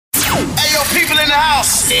yo, people in the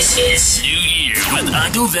house. This is New Year with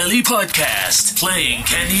Adoveli Podcast, playing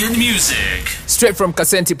Kenyan music. Straight from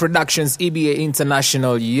Kasenti Productions, EBA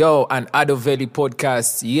International, yo, and Adoveli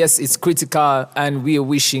Podcast. Yes, it's critical, and we are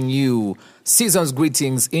wishing you season's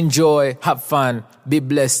greetings. Enjoy, have fun, be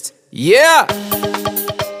blessed. Yeah!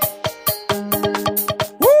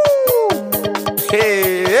 Woo!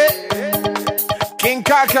 Hey, King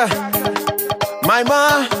Kaka, my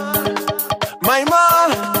ma,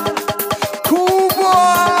 Kubwa.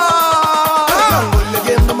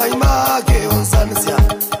 Legendo my ma, ke onsanisia.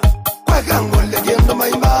 Kwakango legendo my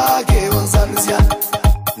ma, ke onsanisia.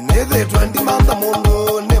 Nede 20 manda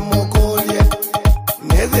mundo ne mokolie.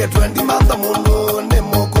 Nede 20 manda mundo ne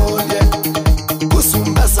mokolie.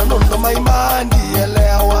 Kusumbesa nondo my ma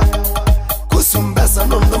ndielewa. Kusumbesa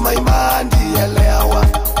nondo my ma ndielewa.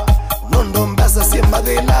 Nondo mbesa si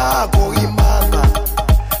madela ko imana.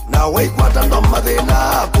 Na wei kwata ndo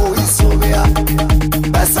madela ko isobea.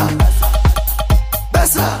 Besa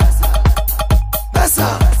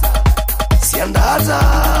siandata.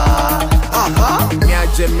 Aha.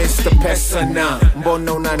 Nyaje Mr. Pesana,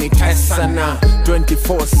 mbona unanitesa na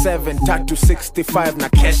 24/7 365 na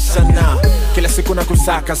kesha na kila siku na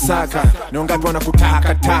kusaka saka, ni ungapi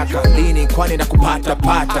wanakutaka taka, lini kwani na kupata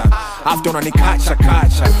pata, after unanikacha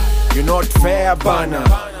kacha. You not fair bana,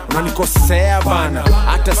 unanikosea bana,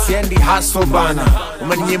 hata siendi hustle bana,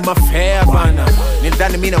 umeninyima fair bana.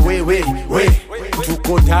 Nilidhani mimi na wewe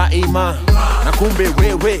tuko daima, na kumbe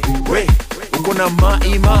wewe uko na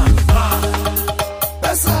maima.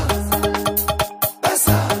 Besa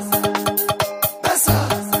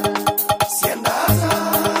siandata.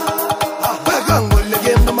 Kwakango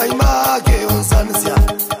legendo maima ke onsanisia.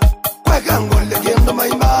 Kwakango legendo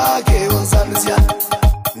maima ke onsanisia.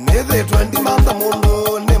 Nede 20 manda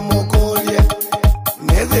mundo ne mokolie.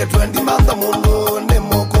 Nede 20 manda mundo ne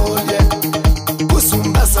mokolie.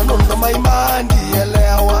 Kusumbesa nondo maima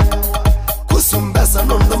ndielewa. Kusumbesa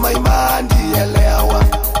nondo maima ndielewa.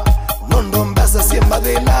 Nondo mbesa si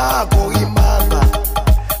madela ko imana.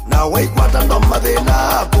 Na wei kwata ndo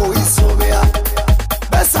madela ko isobea.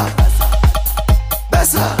 Besa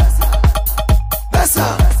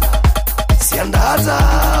siandata.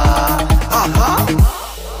 Aha.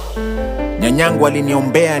 Nyanyangu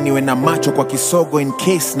aliniombea niwe na macho kwa kisogo in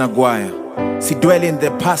case na gwaya. Si dwell in the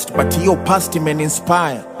past but hiyo past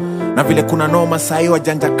imeninspire. Na vile kuna noma sahi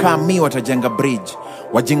wajanja kami watajenga bridge,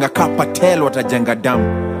 wajinga kapatel watajenga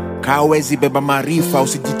damu. Kawezi beba maarifa,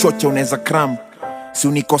 usijichoche unaweza cram. Si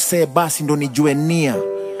unikosee basi ndo nijue nia,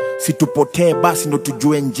 si tupotee basi ndo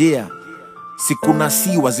tujue njia. Si kuna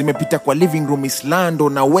siwa zimepita kwa living room Islando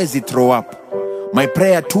na wezi throw up. My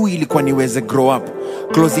prayer tu ilikuwa niweze grow up.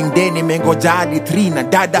 Closing day nimengoja hadi 3 na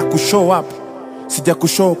dada kushow up. Sija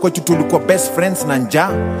kushow kwetu tulikuwa best friends na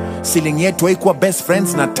njaa. Ceiling yetu haikuwa best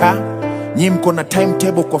friends na taa. Nyi mko na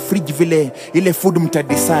timetable kwa fridge vile ile food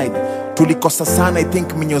mtadecide. Tulikosa sana, I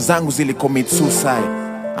think minyo zangu zilicommit suicide.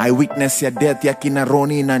 I witness ya death ya kina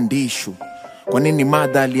Roni na Ndishu. Kwa nini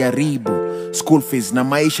mother aliharibu school fees na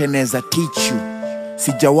maisha inaweza teach you.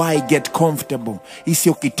 Sijawahi get comfortable,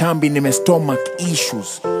 isio kitambi nime stomach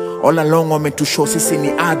issues. All along wametushow sisi ni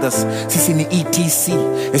others, sisi ni ETC.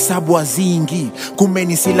 Hesabu haziingi, kumbe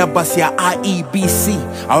ni syllabus ya IEBC.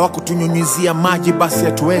 Hawakutunyunyizia maji basi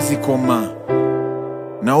hatuwezi koma.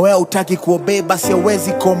 Na wewe utaki kuobey basi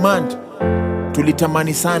hauwezi command.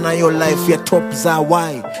 Tulitamani sana yo life ya top za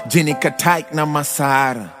why. Jini Kataik na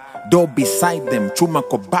Masahara, do beside them, chuma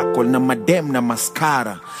kobako na madem na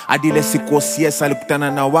maskara. Adile siku OCS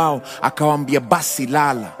alikutana na wao, akawambia basi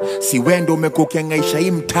lala. Si wendo umekukengaisha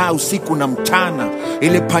hii mtaa usiku na mchana.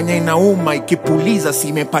 Ile panya inauma ikipuliza si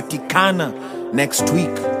imepatikana. Next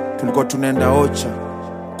week tulikuwa tunaenda Ocha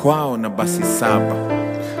kwao na basi 7.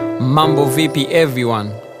 Mambo vipi everyone?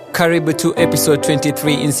 Karibu to episode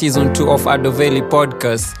 23 in season 2 of Adoveli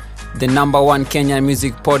Podcast, the number 1 Kenyan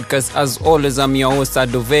music podcast. As always, I'm your host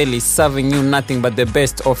Adoveli, serving you nothing but the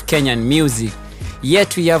best of Kenyan music.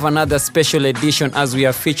 Yet we have another special edition as we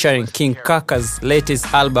are featuring King Kaka's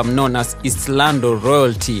latest album known as Islando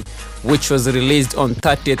Royalty, which was released on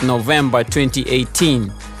 30th November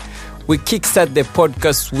 2018. We kickstart the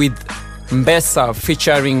podcast with Mbesa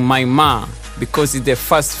featuring My Ma, because it's the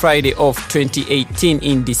first Friday of 2018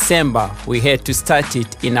 in December. We had to start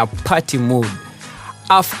it in a party mood.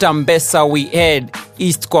 After Mbesa, we had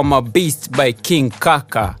East Kwama Beast by King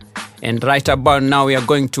Kaka. And right about now, we are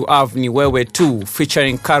going to have Niwewe 2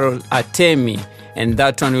 featuring Carol Atemi. And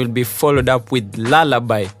that one will be followed up with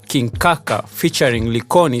Lullaby, King Kaka featuring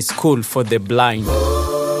Likoni School for the Blind.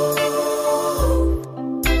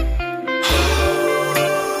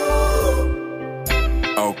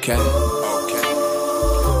 Okay.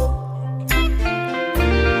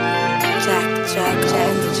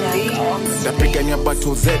 Napigania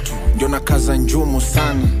battle zetu, ndio nakaza njumu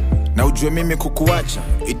sana. Na ujue mimi kukuacha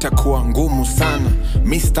itakuwa ngumu sana.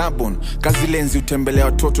 Mi stubborn, kazi lenzi utembelea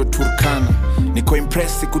watoto Turkana. Niko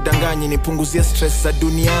impress kudanganyi nipunguzie stress za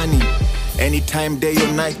duniani. Anytime day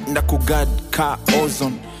or night ndakugad ka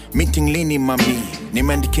ozone. Meeting lini mami,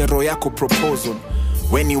 nimeandikia roho yako proposal.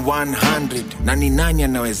 Weni 100, na ni nani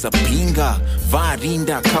anaweza pinga? Vaa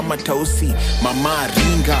rinda kama tausi, mama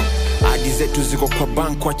ringa. Adi zetu ziko kwa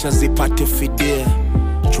bank, wacha zipate fidea.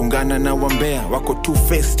 Chungana na wambea, wako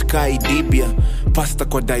two-faced kaidibia. Pasta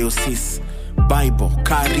kwa diocese, Bible,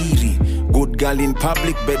 kariri. Good girl in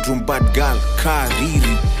public, bedroom bad girl,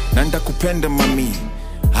 kariri. Na ndakupenda mami,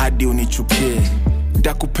 hadi unichukie.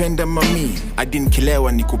 Ndakupenda mami, hadi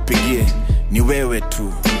nikilewa nikupigie. Ni wewe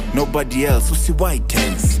tu, nobody else, usiwai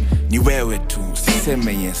tense. Ni wewe tu,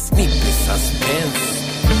 usiseme yes, nipe suspense.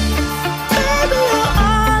 Baby, you're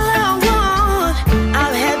all I want.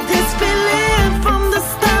 I've had this feeling from the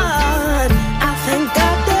start. I thank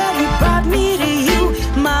God that He brought me to you.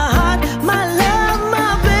 My heart, my love,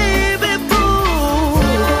 my baby boo.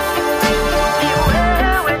 You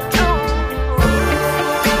wear it too.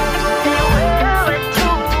 You wear it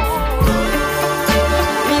too.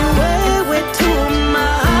 You wear it too.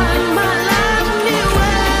 My heart, my love, you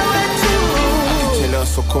wear it too. Chelewa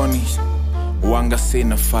sokoni, wanga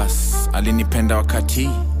sina fast. Alinipenda wakati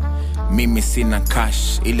mimi sina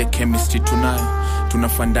cash. Ile chemistry tunayo,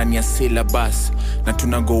 tunafandani ya syllabus. Na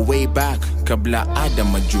tuna go way back, kabla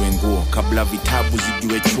Adam ajue nguo. Kabla vitabu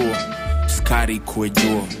zijue chuo, skari kuwe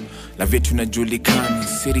juo. La vyetu najulikani,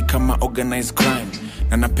 siri kama organized crime.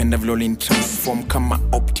 Na napenda vile ulini transform kama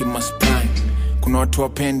Optimus Prime. Kuna watu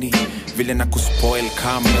wapendi vile na kuspoil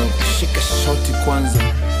kama milk. Shika shoti kwanza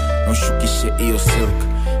na ushukishe iyo silk.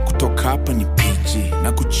 Kutoka hapa ni PG,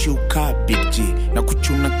 na kuchiuka Big G, na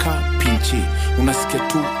kuchuna ka pinchi. Unasikia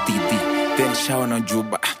tu dhidi, then shower na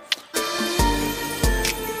juba.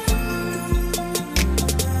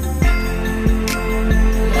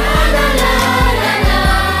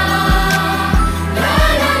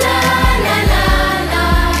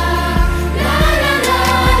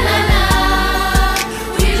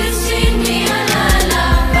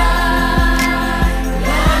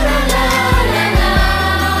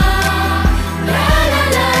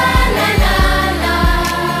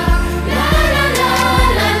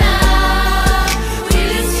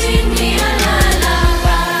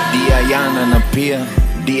 Na pia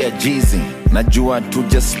Dear Jeezy, najua tu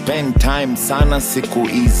just spend time sana siku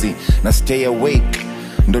easy. Na stay awake,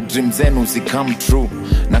 ndo dream zenu zi come true.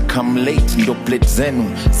 Na come late, ndo plate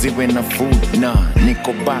zenu ziwe na food. Na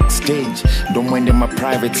niko backstage, ndo mwende ma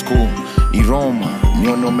private school Iroma,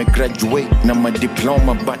 nyono me graduate na ma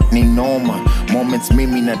diploma. But ni noma, moments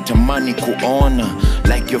mimi natamani kuona.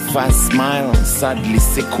 Like your first smile, sadly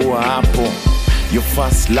sikuwa hapo. Your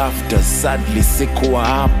first laughter, sadly sikuwa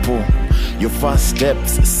hapo. Your first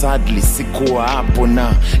steps, sadly sikuwa hapo.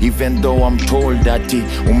 Na even though I'm told ati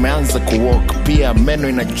umeanza kuwalk, pia meno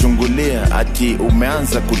inachungulia ati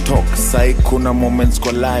umeanza kutalk. Sai kuna moments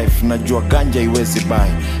kwa life, najua ganja iwezi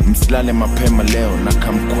buy. Msilale mapema leo na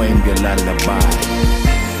kamkwembia lullaby.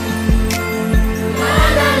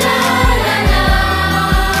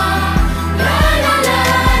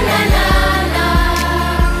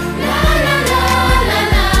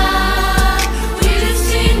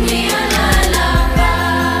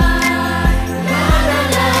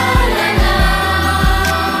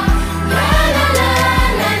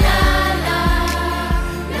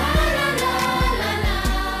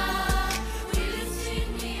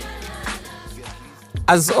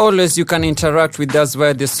 As always, you can interact with us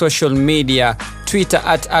via the social media, Twitter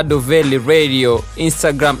at Adoveli Radio,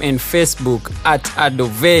 Instagram and Facebook at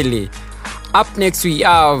Adoveli. Up next we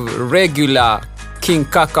have Regular, King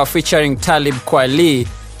Kaka featuring Talib Kweli,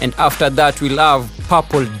 and after that we'll have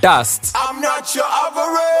Purple Dust. I'm not your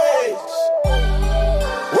average.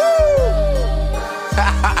 Woo!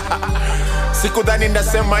 Sikudhani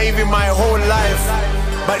ndasema hivi my whole life,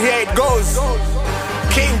 but here it goes.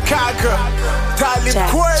 King Kaka, Talib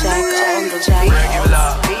Kweli.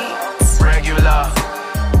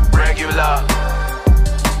 Regular.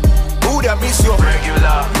 Buddha miss you.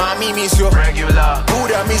 Regular. Mommy miss you. Regular.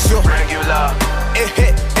 Buddha miss you. Regular.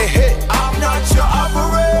 I'm not your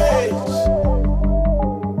average.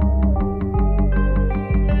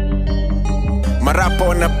 Marapa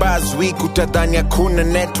on a buzz week, utadhani hakuna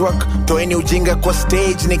network. Toeni ujinga kwa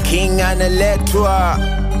stage, ni king analetwa.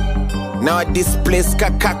 Now I displace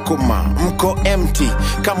kakakuma, mko empty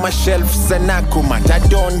kama shelf za Nakumatt. I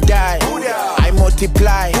don't die, I I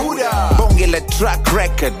multiply Buddha. bonge la track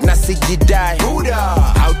record na sijidai Buddha.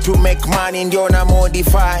 how to make money ndio na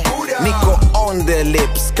modify Buddha. niko on the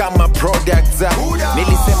lips kama products za Buddha.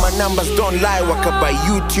 nilisema numbers don't lie wakabuy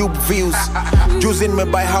YouTube views juzi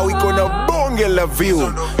nimebuy how iko na bonge la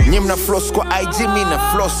view nyi mna floss kwa IG mi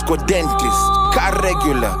na floss kwa dentist car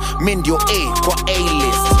regular mi ndio A kwa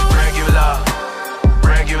A-list Regular,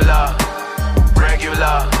 regular,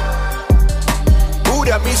 regular,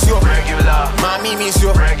 Buddha miss you regular, mami miss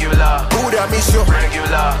you regular, Buddha miss you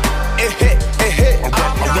regular.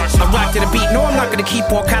 I'm rock to the beat. No, I'm not gonna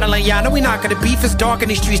keep on kinda like y'all. No, we not gonna beef. It's dark in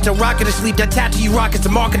these streets. They're rocking to sleep. That tattoo you rock is the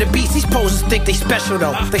mark of the beast. These posers think they special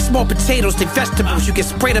though. They small potatoes, they vegetables. You get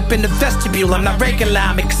sprayed up in the vestibule. I'm not regular,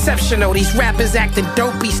 I'm exceptional. These rappers acting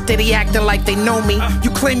dopey, steady acting like they know me. You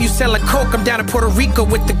claim you selling coke, I'm down in Puerto Rico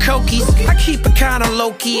with the cokies. I keep it kinda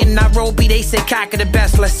low key in Nairobi. They say cock of the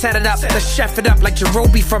best. Let's set it up, let's chef it up like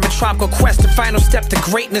Jerobi from a tropical quest. The final step to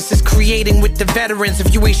greatness is creating with the veterans.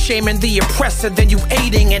 If you ain't shaming the oppressor, then you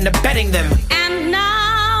aiding and abetting them. And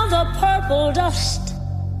now the purple dust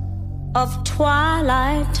of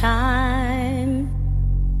twilight time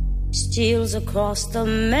steals across the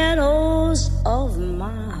meadows of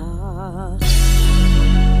my heart.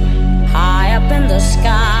 High up in the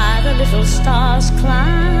sky, the little stars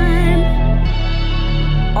climb,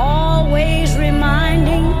 always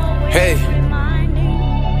reminding. Hey.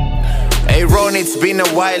 Hey Ron, it's been a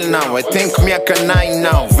while now. I think miaka 9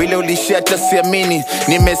 now. Vile ulishata siamini,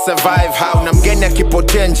 nimesurvive how. Na mgeni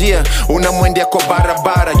akipotea njia, unamwendea kwa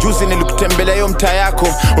barabara. Juzi nilikutembelea hiyo mtaa yako,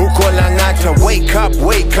 uko Lang'ata.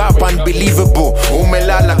 Wake up, unbelievable.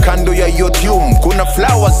 Umelala kando ya YouTube, kuna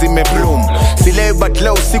flowers zimebloom. Silewi but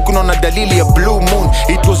leo usiku naona dalili ya blue moon.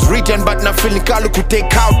 It was written but na feel kalu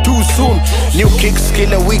kutake out too soon. New kicks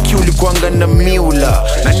kila wiki ulikuanga na miula.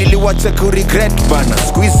 Na niliwacha kuregret bana,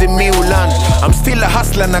 squeeze miula. I'm still a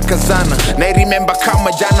hustler na kazana. Na I remember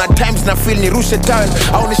kama jana times na feel nirushe towel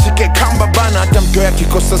au nishike kamba bana. Hata mtu ya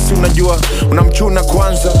kikosa si unajua unamchuna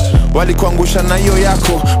kwanza. Walikuangusha na hiyo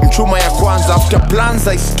yako mchuma ya kwanza. After plans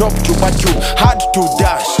I stopped you but you had to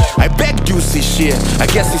dash. I begged you see shit, I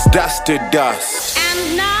guess it's dusted dust.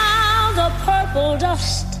 And now the purple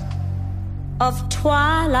dust of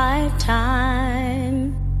twilight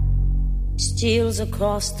time steals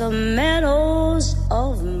across the meadows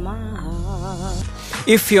of my heart.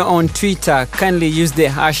 If you're on Twitter, kindly use the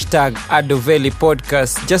hashtag Adoveli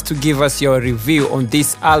Podcast just to give us your review on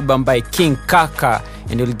this album by King Kaka,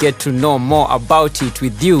 and you'll get to know more about it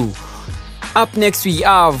with you. Up next we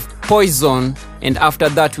have Poison, and after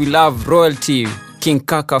that we'll have Royalty, King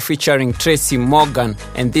Kaka featuring Tracy Morgan,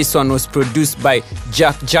 and this one was produced by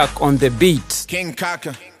Jack on the beat. King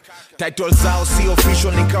Kaka title zao si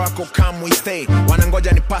official nikawako come we stay.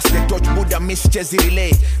 Wanangoja ni pass the torch Buddha miss chezi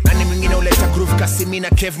relay. Nani mwingine uleta groove Kasimina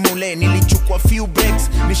Kev Mule. Nilichukua few breaks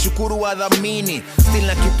nishukuru wadhamini. Still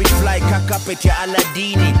na keep it fly kaka pet ya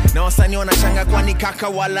Aladini. Na wasanii wanashanga kwani kaka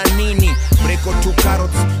wala nini. Breko 2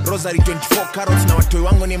 carrots, Rosary 24 carrots. Na watoi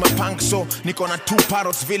wangu ni mapunk so niko na 2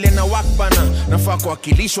 parrots. Vile na wakbana nafaa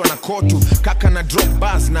kuwakilishwa na kotu. Kaka na drop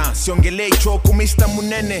bars na siongelei choku. Mr.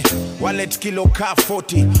 Munene wallet kilo ka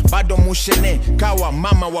 40 bado mushene kawa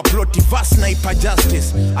mama wa ploti verse na ipa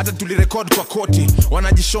justice. Hata tulirecord kwa koti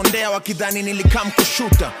wanajishondea wakidhani nilikam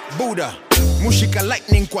kushuta Buddha mushika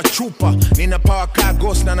lightning kwa chupa. Nina power ka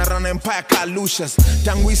ghost na narana empire ka Lucius.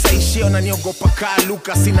 Tangu isaishio na niogopa ka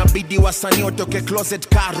Lucas. Inabidi wasanii watoke closet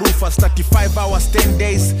ka Rufus. 35 hours 10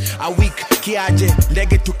 days a week kiaje.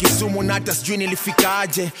 Ndege tukisumu na hata sijui nilifika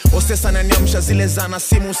aje. Osesa na niamsha zile zana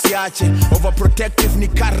simu siache. Overprotective ni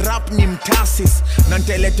ka rap ni mtasis. Na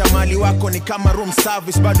nteleta mali wako ni kama room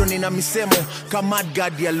service. Bado nina misemo kama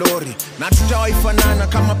guard ya lori. Na tutawaifanana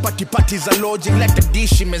kama patipati za lodging. Leta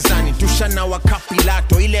dishi mezani tushana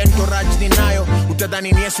wakapilato. Ile entourage ninayo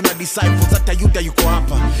utadhani ni Yesu na disciples. Hata Yuda yuko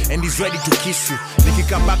hapa and he's ready to kiss you.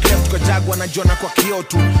 Nikika back left kwa Jagwa na Jona kwa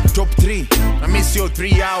Kyoto. Top 3 na miss yo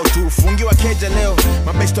 3 yao tu. Fungiwa keja leo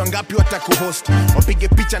mabest wangapi watakuhost. Wapige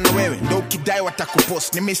picha na wewe ndo ukidai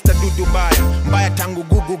watakupost. Ni Mr. Dudu mbaya tangu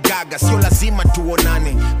Gugu Gaga. Sio lazima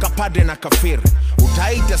tuonane kapadre na kafiri.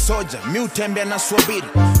 Utaita soja mi utembea na swabiri.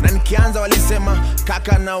 Na nikianza walisema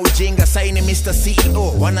kaka na ujinga. Sai ni Mr.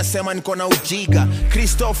 CEO wanasema niko na ujiga.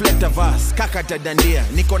 Christophe Letavas kaka tadandia.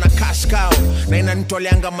 Niko na cash cow na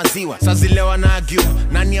inanitoleanga maziwa. Sazi leo na argue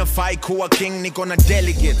nani afai kuwa king. Niko na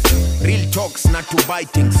delegates real talks na to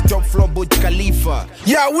bitings. Top floor Burj Khalifa.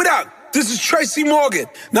 Yeah, what up? This is Tracy Morgan,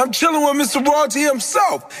 and I'm chilling with Mr. Royalty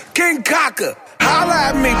himself, King Kaka. Holla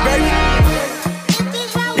at me, baby.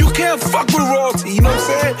 You can't fuck with royalty, you know what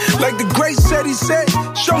I'm saying? Like the great said he said,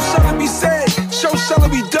 show something be said, show shall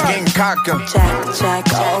be done. King Kaka.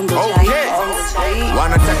 Jack on the Okay.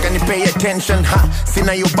 Wanataka ni pay attention ha.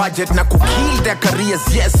 Sina yo budget na kukill their careers.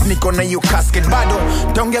 Yes, niko na yo casket. Bado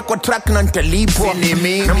tonge kwa track na nitalipwa. Sini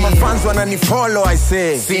mimi. Na mafans wanani follow I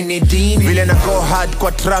say. Sini dini. Vile na go hard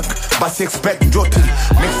kwa track. Basi expect joti.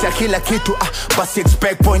 Mix ya kila kitu basi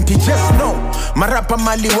expect pointy. Just know marapa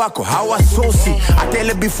mali wako hawa sosi.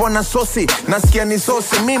 Atele before na sosi. Nasikia ni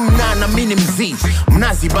sosi. Mimi mnana mini mzi.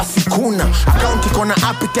 Mnazi basi kuna. Account iko na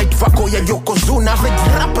appetite vako ya Yokozuna. Average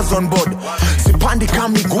rappers on board. Sipandi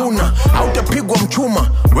kamiguna. Hautapigwa mchuma.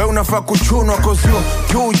 We unafaa kuchunwa cause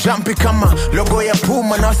you jumpy kama logo ya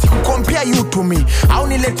Puma. Na wasikukompea you to me. Au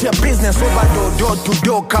niletea business over door to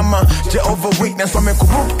door kama Jehovah Witness.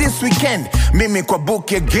 Wamekubook this weekend. Mimi kwa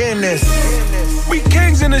book ya Guinness. We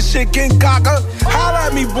kings in this shit, King Kaka. Holla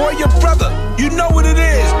at me, boy, your brother. You know what it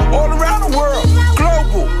is. All around the world.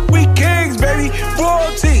 Global. We kings, baby.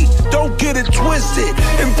 Royalty. Don't get it twisted.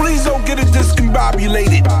 And please don't get it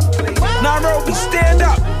discombobulated. Nairobi, stand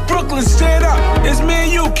up. Brooklyn, stand up. It's me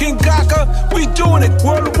and you, King Kaka. We doing it.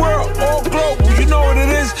 World to world. All global. You know what it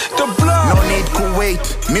is. The blood. No need to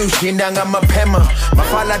wait. Mi ushindanga mapema.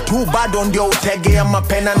 Mafala tu bado ndio utegea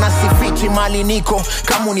mapena. Na sifichi mali niko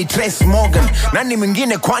kama ni Tracy Morgan. Nani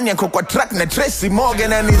mwingine kwani yako kwa track na Tracy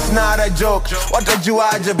Morgan. And it's not a joke.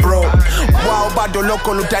 Watajuaje bro. Wow bado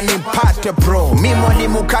loko lutanipate bro. Mi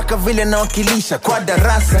mwalimu Kaka vile nawakilisha kwa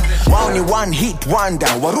darasa. Wow ni one hit wonder.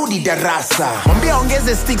 Warudi darasa. Mwambia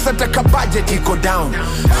ongeze sticks hata ka budget iko down.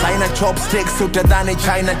 Saina chopsticks utadhani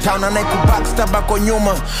Chinatown. Anaikubackstab ako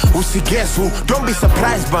nyuma. Usigesu. Don't be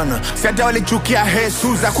surprised bana. Siata walichukia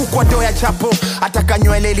Jesus. Akukwa deo ya chapo. Hata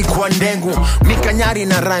kanywele ilikuwa ndengu. Mikanyari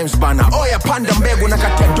na rhymes bana. Oya panda mbegu na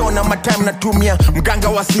katia dona. Matime natumia mganga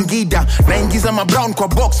wa Singida. Naingiza mabrown kwa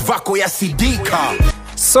box vako ya Sidika.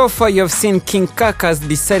 So far, you have seen King Kaka has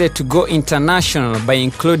decided to go international by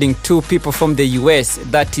including two people from the US,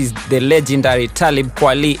 that is the legendary Talib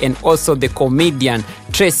Kweli and also the comedian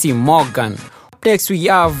Tracy Morgan. Next we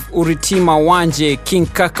have Uritima Wanje, King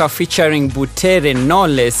Kaka featuring Butere no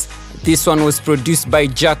less. This one was produced by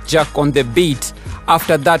Jack on the beat.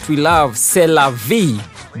 After that we'll have C'est la vie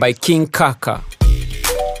by King Kaka.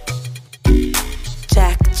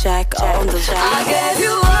 Jack on the beat. I gave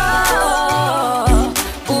you all.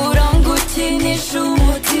 Urangutini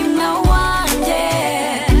shumutima wanje.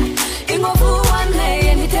 Ingofu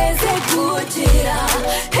wane niteze kujira.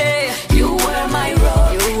 Hey, you were my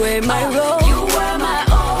road. You were my road. You were my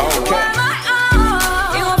all. You were my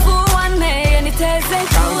all. Ingofu wane niteze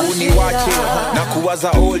Tangu wache na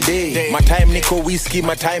kuwaza all day. My time niko whiskey,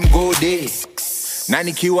 my time go day. Na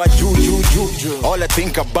nikiwa juu all I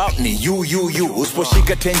think about ni you.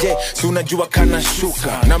 Usiposhika tenje si unajua kana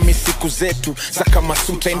shuka. Na misiku zetu za kama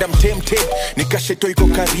suta. And I'm tempted nikasheto iko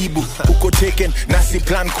karibu. Uko taken na si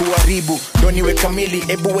plan kuharibu. Ndo niwe kamili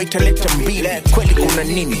ebu wait leta mbili. Kweli kuna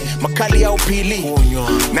nini makali au pili.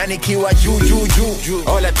 Na nikiwa juu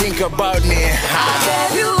all I think about ni I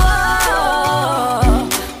gave you all.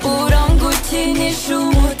 Urangutini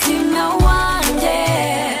shumutima wanje.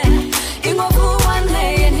 Ingofu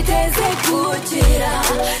wane niteze kujira.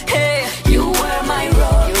 Hey, you were my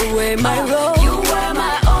road. You were my road. You were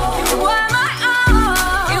my all. You were my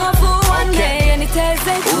all. Ingofu wane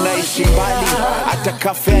niteze kujira. unaishi mbali hata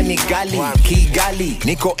kafe ni gali Kigali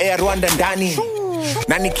niko Air Rwanda ndani.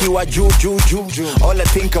 Na nikiwa juu all I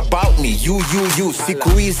think about ni you. Siku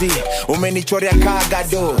hizi umenichorea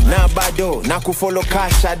kagado na bado na kufollow ka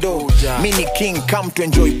shadow. Mini king come to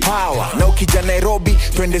enjoy power. Na ukija Nairobi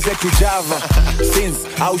twende zetu Java. Since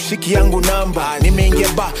au shiki yangu namba nimeingia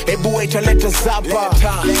ba ebu wait leta zapa.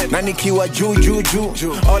 Na nikiwa juu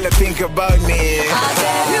all I think about ni I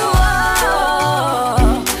gave you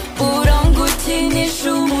all. Urangutini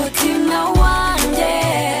shumutima wanje.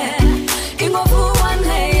 Ingofu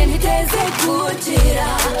wane niteze kujira.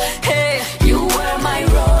 Hey, you were my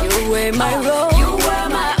road. You were my road. You were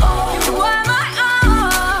my all. You were my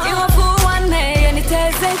all. Ingofu wane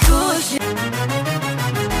niteze kujira.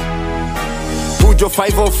 Pujo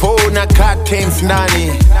 504 na curtains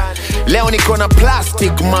ndani. Leo niko na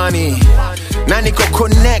plastic money. Na niko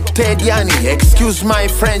connected yani. Excuse my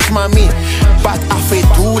French mami. But I fait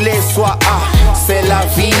tous les soirs. C'est la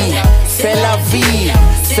vie. C'est la vie.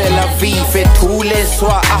 C'est la vie. Fait tous les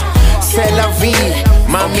soirs. C'est la vie.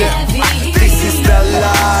 Mami. This is the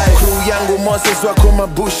life. Crew yangu mo classes wako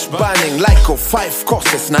mabush burning like 5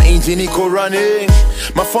 courses na engine iko running.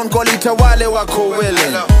 My phone call itawale wako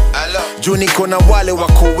willing. Juu niko na wale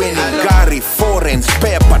wako winning. Gari foreign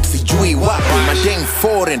spare parts sijui wapi madeng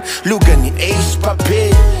foreign lugha ni ace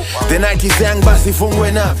pape. The night is young basi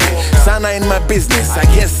fungwe napi sana in my business I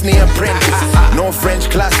guess ni apprentice. No French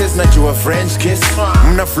classes najua French kiss.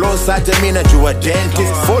 Mna flow saja mi najua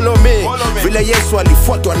dentist. Follow me vile Yesu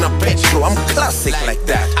alifuatwa na Petro. I'm classic like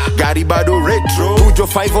that. Gari bado retro Ujo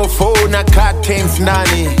 504 na curtains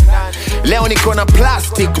ndani. Leo niko na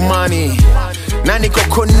plastic money na niko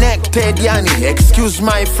connected yani. Excuse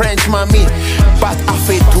my French mami but I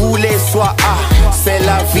fait tous les soirs. C'est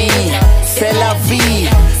la vie, c'est la vie,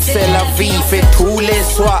 c'est la vie. Fait tous les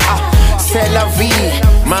soirs. C'est la vie,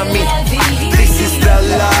 mami. This is the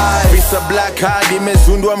life. It's a black card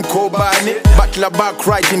imezundwa mkobani. Batla back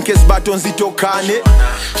right in case baton zitokane.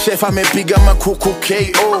 Chef amepiga makuku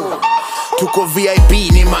KO. Tuko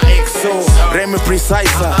VIP ni ma EXO. Remy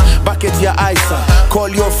Precisa, bucket ya Isa.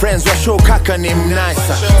 Call your friends wa show kaka ni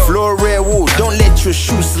mnaisa. Flore wood, don't let your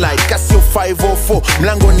shoes slide. Kasi 504,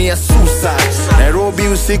 mlango ni ya suicide. Nairobi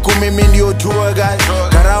usiku mimi ndio tour guide.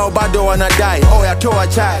 Karao bado wanadai, oh ya toa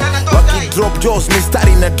chai. Waki drop jaws,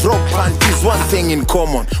 mistari na drop panties. One thing in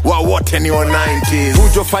common, wa wote ni wa 90s.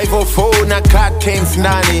 Ujo 504 na curtains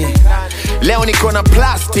ndani. Leo niko na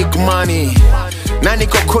plastic money na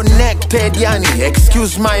niko connected yani.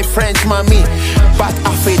 Excuse my French mami but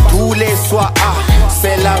I fait tous les soirs.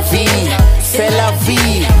 C'est la vie, c'est la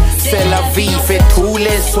vie, c'est la vie. Fait tous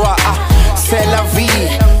les soirs. C'est la vie,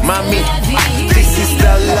 mami. This is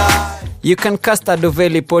the life. You can cast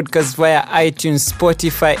Adoveli podcast via iTunes,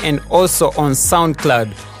 Spotify, and also on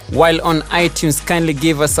SoundCloud. While on iTunes, kindly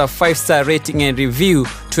give us a 5-star rating and review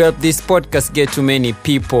to help this podcast get to many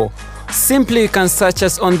people. Simply, you can search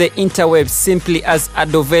us on the interwebs simply as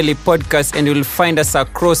Adoveli Podcast, and you'll find us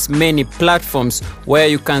across many platforms where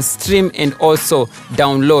you can stream and also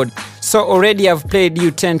download. So already I've played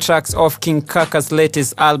you 10 tracks of King Kaka's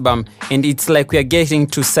latest album, and it's like we are getting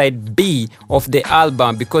to side B of the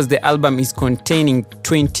album because the album is containing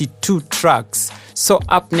 22 tracks. So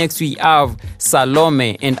up next we have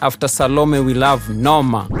Salome, and after Salome we'll have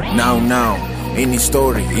Norma. Now, any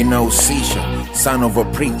story inahusisha son of a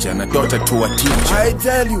preacher na daughter to a teacher. I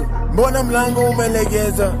tell you, mbona mlango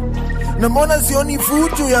umelegeza na mbona sioni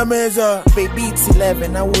futu ya meza. Baby it's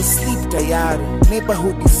 11, I will sleep tayari.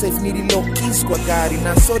 Neighborhood is safe, nililo kiss kwa gari.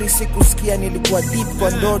 Na sorry sikusikia nilikuwa deep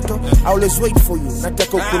kwa ndoto. I always wait for you,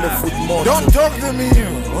 nataka ukule food moto. Don't talk to me,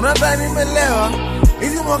 unadhani nimelewa.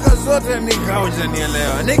 Hizi mwaka zote nikauja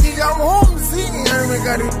nielewa. Nikikam home singing na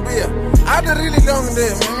nimekaribia. Had a really long day,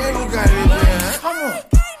 nimekaribia. Come on.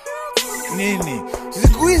 Nini?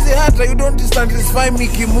 Siku hizi hata you don't satisfy me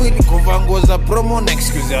kimwili. Kuvaa nguo za promo na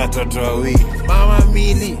excuse ya watoto wawili. Mama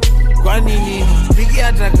mili, kwani nini? Pigi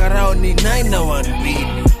hata karao ni 9 na 1 mbili.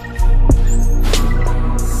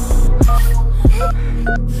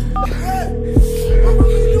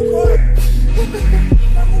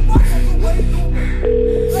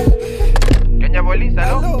 Kenya police,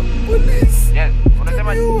 hello? Hello, police. Yes,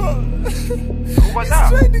 unasema nini? Uko He's sawa?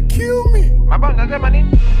 trying to kill me. Mama unasema nini?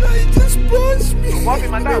 He just punched me. Wapi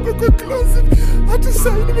madam? Nimekuwa closet. Hata saa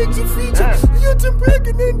nimejificha. Yote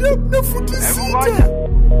mpeke naenda na futi Hebu ngoja. sita.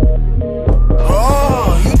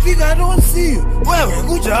 Oh, you think I don't see you? Wewe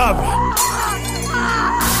kuja hapa.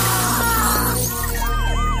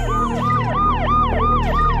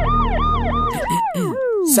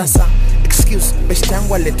 Sasa excuse, best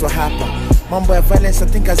yangu aletwa hapa. Mambo ya violence, I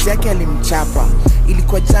think kazi yake alimchapa.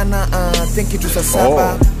 Ilikuwa jana, thank you to saa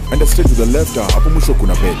 7. And straight to the left, hapo mwisho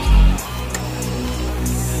kuna bed.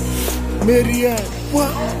 Maria,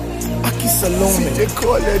 Aki Salome.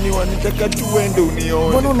 Sijecall anyone, nitaka tuende unione.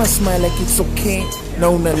 Mbona una smile like it's okay na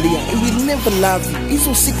unalia? I will never love you.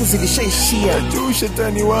 Hizo siku zilishaishia. Juu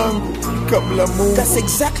shetani wangu kabla Mungu. That's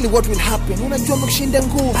exactly what will happen. Unajua mkushinda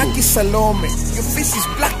nguvu. Aki Salome, your face is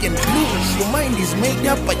black and bluish. Your mind is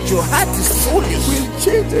made up but your heart is soulless. Will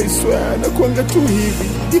change, I swear. Nakuanga tu hivi.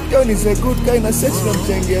 Deep down is a good guy na sex na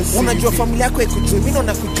mjengea sisi. Unajua familia yako ikujua, mimi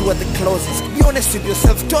naona kujua the closest. Be honest with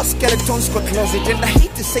yourself, toss skeletons kwa closet. And I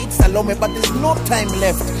hate to say it Salome, but there's no time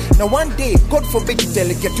left. Now one day, God forbid you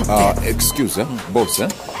get to death. Excuse, boss,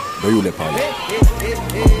 ndo yule pale.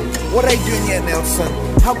 What are you doing here, Nelson?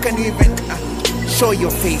 How can you even show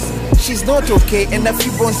your face? She's not okay and a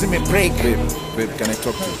few bones may break. Babe, can I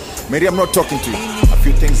talk to you? Mary, I'm not talking to you. A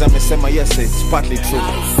few things amesema, yes, it's partly true.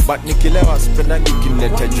 But nikilewa sipendangi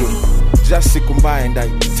ukinileta juu. just siku mbaya and I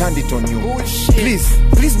turned it on you.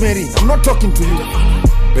 Please Mary, I'm not talking to you.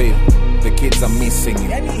 Babe, the kids are missing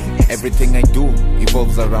you. Everything I do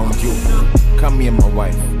evolves around you. Come here, my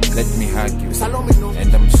wife, let me hug you.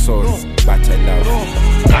 And I'm sorry, but I love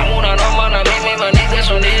you. Kamuna no mana mimi maniga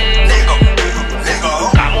sunigo.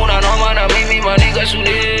 Kamuna no mana mimi maniga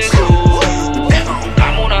sunigo.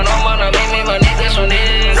 Kamuna no mana mimi maniga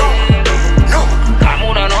sunigo.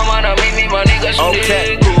 Kamuna no mana mimi maniga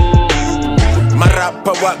sunigo.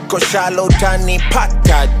 Marapa wako shallow tani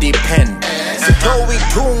pata depend. Sitoi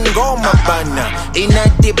tu ngoma bana, ina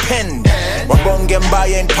depend. Wabonge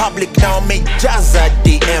mbaya in public now mejaza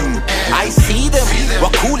DM. I see them,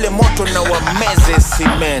 wakule moto na wameze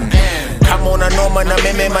simen. Kama una noma na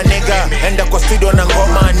meme maniga, enda kwa studio na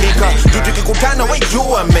ngoma andika. Tutikikutana we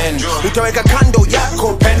jua men, utaweka kando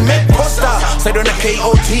yako pen. Make poster, saido na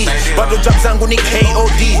KOT, bado job zangu ni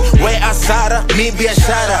KOD. We asara, mi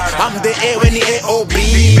biashara, I'm the A when ni AOB.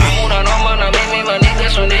 Kamuna noma na mimi maniga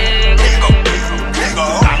sunigo.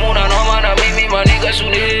 Kamuna noma na mimi maniga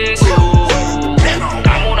sunigo.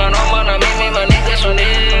 Kamuna noma na mimi maniga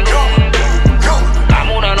sunigo.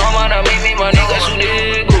 Kamuna noma na mimi maniga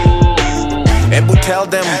sunigo. Ebu tell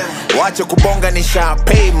them, wache kubonga nisha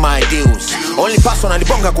pay my dues. Only person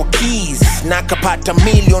alibonga kwa keys, nakapata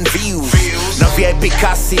million views. Na VIP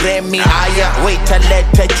kasi remi aya, wait a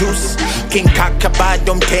letter juice. King Kaka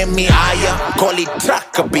bado mtemi aya, call it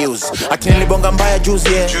track abuse. Ati nilibonga mbaya juice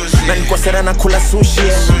yeah, na nilikuwa sera na kula sushi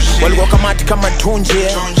yeah. Walikuwa kamati kama tunji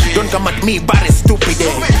yeah, don't come at me but it's stupid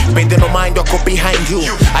yeah. Pay no mind wako behind you,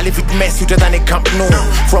 alivit mess you than a camp no.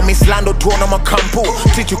 From Islando to Onoma Campo,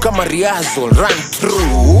 treat you kama Riazo, run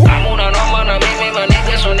through. Kamuna noma na mimi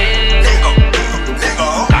maniga sunigo.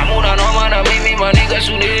 Kamuna noma na mimi maniga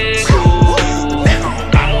sunigo.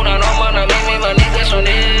 Kamuna noma na mimi maniga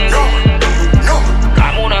sunigo.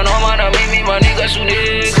 Kamuna noma na mimi maniga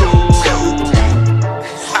sunigo.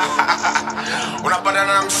 Unapata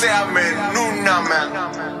na msea amenuna man.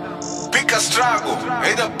 Pick a struggle,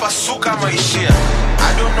 either pasuka maishia.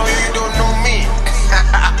 I don't know you don't know me.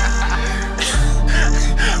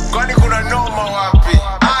 Kwani kuna noma wapi?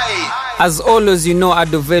 As always, you know,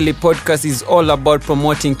 Adoveli podcast is all about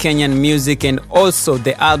promoting Kenyan music and also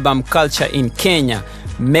the album culture in Kenya.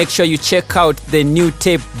 Make sure you check out the new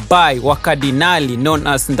tape by Wakadinali, known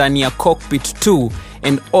as Ndani ya Cockpit 2,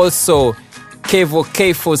 and also Kevo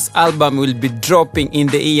K4's album will be dropping in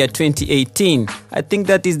the year 2018. I think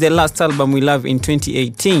that is the last album we'll have in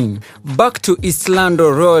 2018. Back to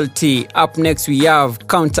Islando royalty. Up next we have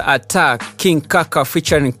Counter Attack, King Kaka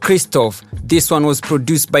featuring Christoph. This one was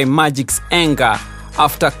produced by Magic's Anger.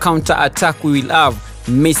 After Counter Attack we will have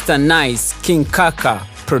Mr. Nice, King Kaka,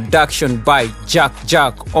 production by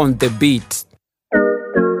Jack on the beat.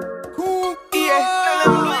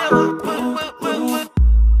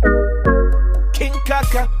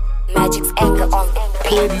 Magic's Anger on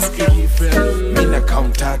beat. Mina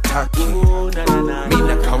counter attack.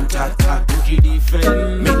 Mina counter attack.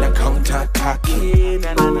 Mina counter attack.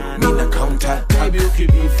 Mina counter attack.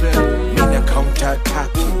 Mina counter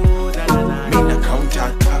attack. Mina counter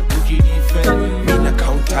attack. Mina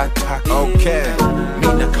counter attack. Okay.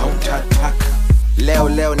 Mina counter attack.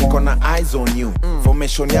 Leo niko na eyes on you.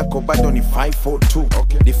 Formation yako bado ni 5-4-2.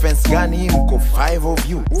 Okay. Defense gani mko 5 of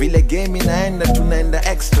you. Vile game inaenda tunaenda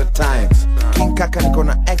extra times. King Kaka niko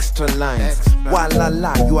na extra lines.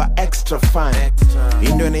 Walala, you are extra fine.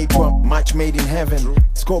 Indo inaitwa match made in heaven.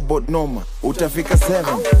 Scoreboard noma, utafika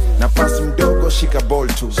 7. Na pass mdogo shika ball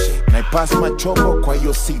tu. Na pass machogo kwa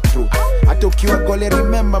hiyo see through. Hata ukiwa gole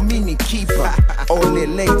remember mini keeper. Ole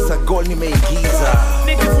late sa goal nimeingiza.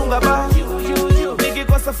 Nikifunga ba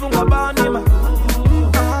nikikosa funga ba nima.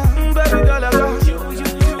 Baby girl I got you.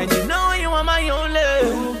 And you know you are my only.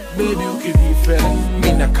 Baby you can defend.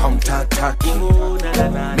 Mina counter attack.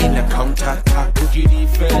 Mina counter attack.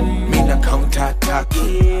 Mina counter attack.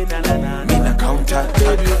 Mina counter attack.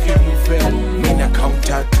 Baby you can defend. Mina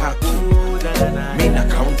counter attack. Mina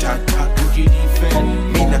counter attack.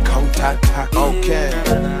 Mina counter attack. Okay.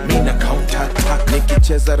 Mina counter attack.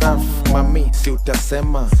 Nikicheza raf mami si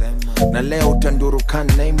utasema. Na leo utanduruka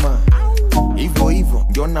Neymar. Hivyo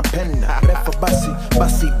ndio napenda. Refa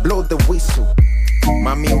basi blow the whistle.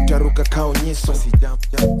 Mami utaruka kao nyeso.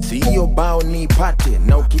 Si hiyo bao ni ipate.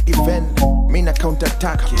 Na ukidefend mina counter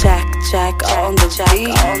attack. Jack on the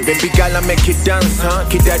beat. Baby girl, I make it dance, huh?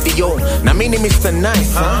 Kidadi yo. Na mini Mr.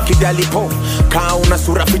 Nice, huh? Kidali po. Kaa una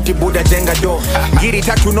sura fiti Buddha jenga do. Ngiri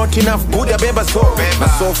tatu not enough Buddha beba so. Na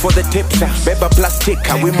so for the tips, beba plastic.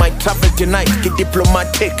 We might travel tonight, kid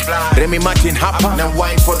diplomatic. Remy Martin hapa, na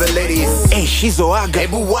wine for the ladies. Hey, she's oaga,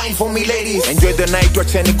 ebu wine for me ladies. Enjoy the night,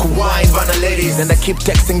 wacheni kuwine bana ladies. And I keep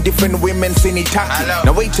texting different women sinitaki.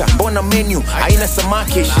 Na waiter, mbona menu, aina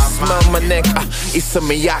samaki. She smell my neck, it's a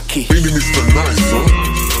Miyaki. Baby Mr. Nice, huh?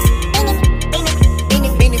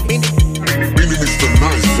 Baby Mr.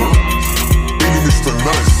 Nice, huh? Baby Mr.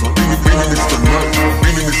 Nice, huh? Baby Mr. Nice,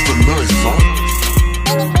 Baby Mr. Nice, huh?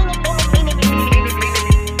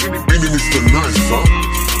 Baby Mr. Nice, huh?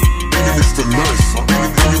 Baby Mr. Nice, huh?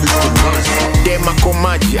 Baby Mr. Nice, huh? Dema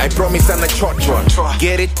komaji, I promise ana chochwa.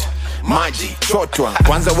 Get it? Maji, chotwa.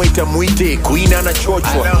 Kwanza waiter muite, kuina na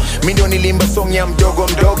chochwa. Mindo nilimba song ya mdogo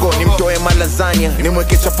mdogo. Nimtoe malazania,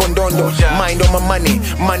 nimweke chapondondo. Mind on my money,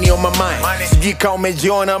 money on my mind. Sijika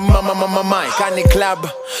umejiona mama. Kani club,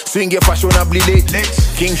 swing ya fashionably late.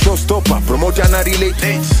 King showstopper, promoter na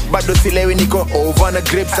relate. Bado silewi niko over na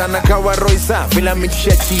grips. Anakawa Roysa, vila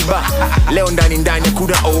mitisha chiba. Leo ndani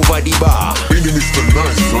kuna over the bar. Baby Mr.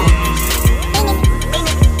 Nice, huh?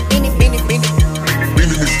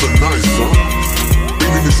 Baby Mr. Nice, huh?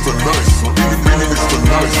 Baby Mr. Nice, huh? Baby Mr.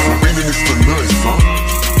 Nice, huh? Baby Mr. Nice, huh?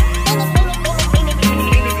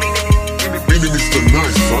 Baby Mr.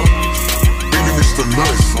 Nice, huh? Baby Mr.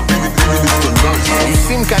 Nice, huh? Baby Mr. Nice, huh? You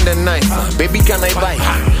seem kinda nice, baby can I buy?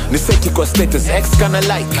 Niseti kwa status, ex can I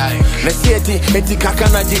like? Nasieti, eti kaka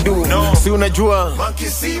na jidu. Si unajua?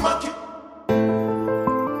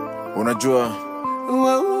 Unajua?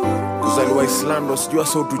 Kuzaliwa Islando, sijua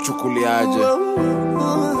so tuchukuliaje.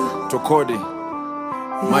 Tokodi,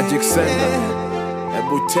 Magic Sender,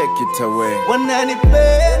 ebu take it away.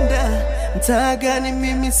 Wananipenda, mtagani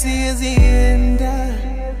mimi siyezienda.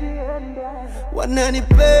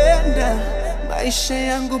 Wananipenda, maisha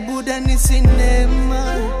yangu Buddha ni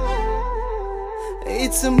sinema.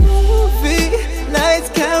 It's a movie, lights,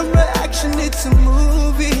 camera, action, it's a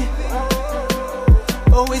movie.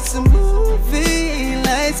 Oh, it's a movie,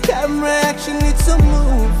 lights, camera, action, it's a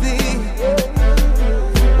movie.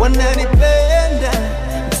 Wananipenda,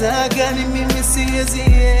 mtagani mimi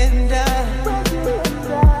siyezienda.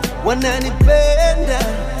 Wananipenda,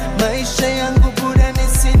 maisha yangu Buddha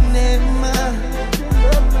ni sinema.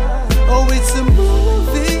 Oh, it's a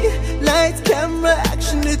movie, lights, camera,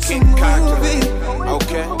 action, it's a movie.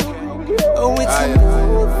 Okay. Oh, it's a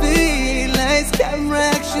movie, lights, camera,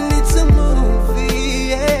 action, it's a movie,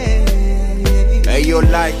 yeah. Hey, yo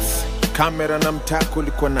lights, camera na mtako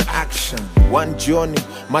ulikuwa na action. One jioni,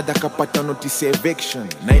 mada kapata notice eviction.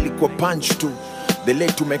 Na ilikuwa punch tu, the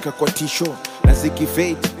late tumeka kwa tisho. Na ziki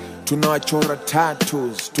fade, tunawachora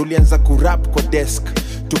tattoos. Tulianza kurap kwa desk,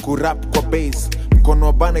 tukurap kwa bass. Mkono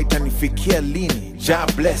wa bana itanifikia lini, ja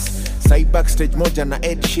bless. Sai backstage moja na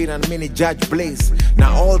Ed Sheeran, mini Judge Blaze. Na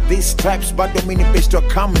all these stripes, bado mini based wa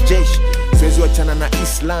Kam Jesh. Siwezi wachana na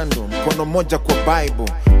Islando, mkono moja kwa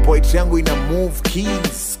Bible. Poetry yangu ina move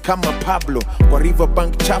keys kama Pablo. Kwa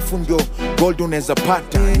riverbank chafu ndio gold unaweza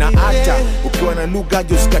pata. Na hata ukiwa na lugha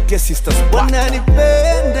josikatia sisters pata.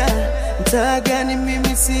 Wananipenda, mtagani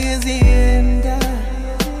mimi siyezienda.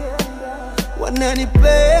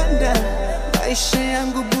 Wananipenda, maisha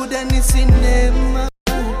yangu Buddha ni sinema.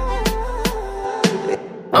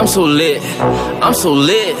 I'm so lit, I'm so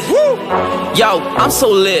lit. Yo, I'm so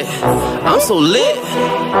lit, I'm so lit.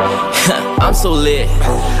 I'm so lit,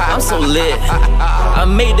 I'm so lit. I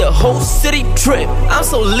made the whole city trip. I'm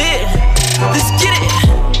so lit, let's get it.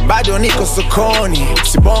 Bado niko sokoni,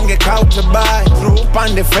 sibonge kautabay.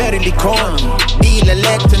 Pande ferry likoni, dealer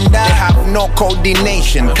let and die. They have no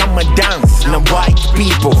coordination, kama dance na white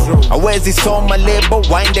people. Awezi soma label,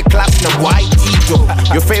 wind the class na white tito.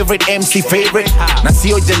 Your favorite MC favorite, na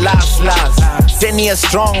sio je last. 10 years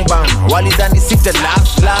strong bang, walidhani sita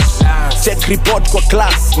last. Check report kwa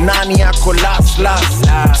class, nani yako last.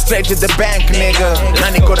 Straight to the bank nigga,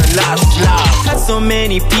 nani kona last. Had so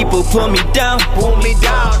many people pull me down,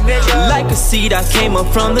 nigga. Like a seed I came up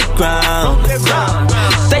from the ground.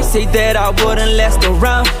 They say that I wouldn't last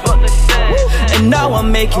around, and now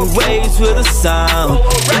I'm making waves with a sound.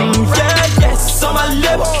 Yeah, so my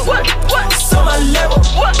level, so my level.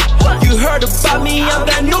 You heard about me, I'm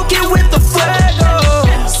that nookie with the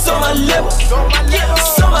fuego. So my level,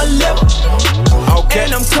 so my level.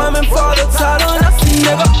 And I'm coming for the title, nothing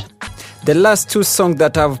never. The last two songs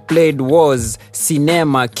that I've played was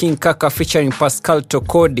Cinema, King Kaka featuring Pascal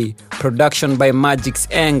Tokodi, production by Magic's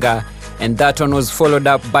Anger, And that one was followed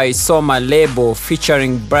up by Soma Lebo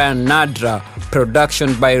featuring Brian Nadra,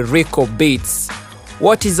 production by Rico Beats.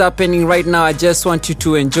 What is happening right now? I just want you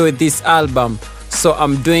to enjoy this album. So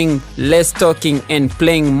I'm doing less talking and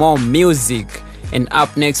playing more music. And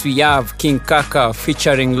up next we have King Kaka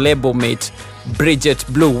featuring label mate Bridget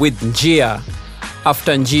Blue with Njia.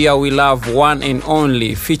 After Njia we'll have One and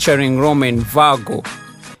Only featuring Roman Vago.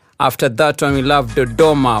 After that one we'll have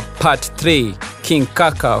Dodoma Part 3, King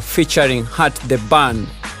Kaka featuring Heart the Band.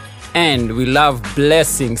 And we'll have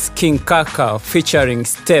Blessings, King Kaka featuring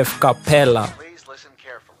Steph Capella.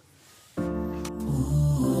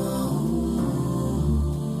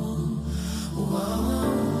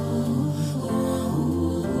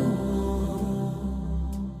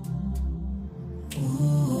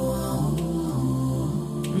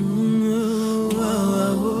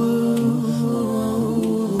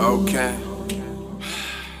 Okay.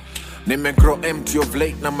 Nime grow empty of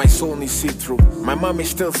late, now my soul ni see-through. My mom is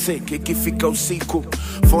still sick, ikifika usiku.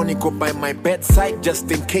 Phone go by my bedside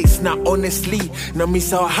just in case. Now honestly, now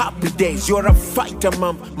miss our happy days. You're a fighter,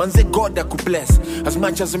 mom. Manze God akubless. As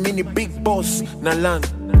much as a mini big boss, na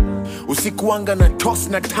land. Usiku wanga na toss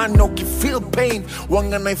na tano ukifeel pain.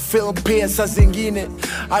 Wanga na feel pia saa zingine.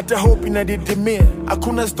 Hata hope inadidimia.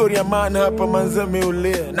 Hakuna story ya maana hapa manze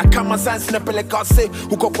meulea. Na kama science napeleka wase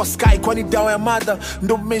huko kwa sky. Kwani dawa ya mother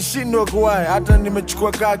ndo mmeshindwa kuwai. Hata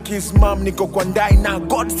nimechukua kaa kiss mom niko kwa ndai. Na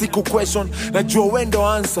God siku question. Najua wendo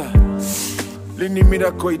answer. Lini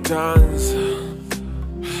miracle itaanza.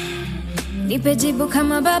 Nipe jibu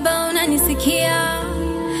kama baba unanisikia.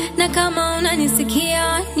 Na kama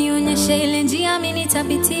unanisikia, nionyeshe ile njia mimi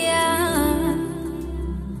nitapitia.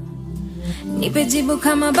 Nipe jibu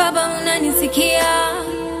kama baba unanisikia.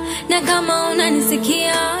 Na kama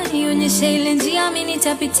unanisikia, nionyeshe ile njia mimi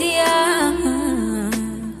nitapitia.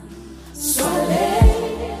 Swale,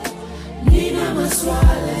 nina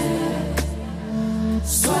maswale.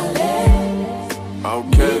 Swale,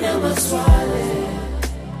 okay. Nina maswale.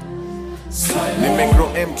 Nime grow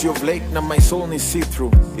empty of late na my soul ni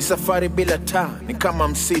see-through. Isafari bila taa ni kama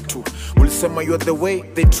msitu. Ulisema you're the way,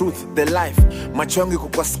 the truth, the life. Macho yangu iko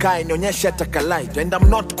kwa sky nionyeshe ataka light. And I'm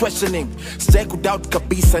not questioning, sitaki kudoubt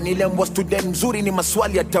kabisa. Nile mbwa student mzuri ni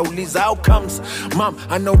maswali atauliza. How comes, mom,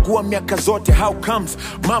 anaugua miaka zote. How comes,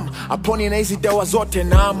 mom, aponi na hizi dawa zote.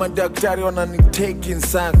 Na ama daktari wanani take in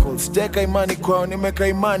circles. Siteka imani kwao, nimeka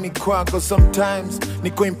imani kwako. Sometimes,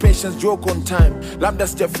 niko impatient, joke on time. Labda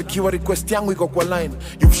sijafikiwa request yangu iko kwa line.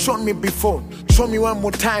 You've shown me before, show me one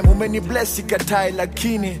more time. Umeni bless ikatai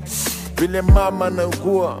lakini vile mama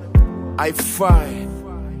naugua I fight.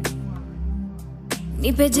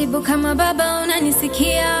 Nipe jibu kama baba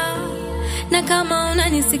unanisikia. Na kama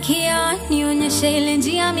unanisikia, nionyeshe ile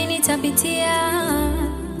njia mimi nitapitia.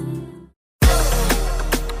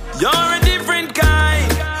 You're a different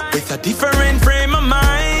kind, with a different frame of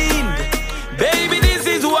mind. Baby, this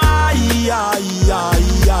is why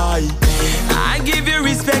I give you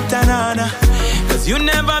respect and honor. Cause you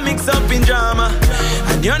never mix up in drama.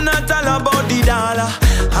 And you're not all about the dollar.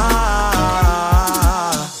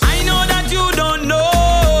 I know that you don't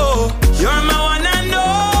know. You're my one and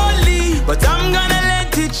only. But I'm gonna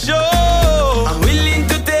let it show. I'm willing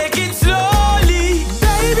to take it slowly.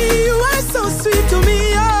 Baby, you are so sweet to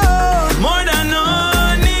me, oh. More than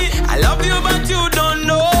honey. I love you but you don't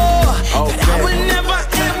know. That I will never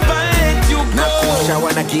ever let you go. Nakusha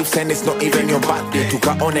wana gifts and it's not even your birthday.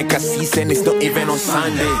 Tukaone kasisi and it's not even on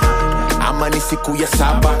Sunday. Ama ni siku ya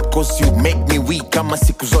saba. Cause you make me weak kama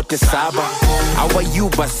siku zote saba. How are you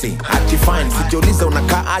basi? Ati fine. Sijauliza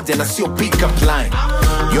unakaa aje na sio pick up line.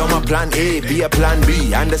 You're my plan A, be a plan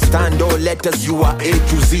B. Understand all letters, you are A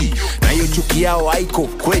to Z. Na hiyo chuki yao haiko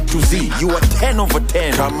kwetu Z. You are 10 over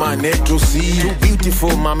 10 kama A to Z. Too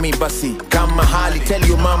beautiful mami basi kama hali. Tell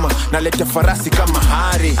your mama naleta farasi kama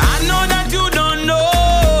hari. I know that you don't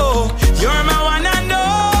know. You're my one and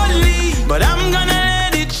only. But I'm gonna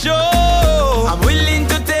let it show. I'm willing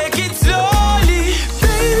to take it slowly.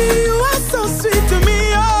 Baby, you are so sweet to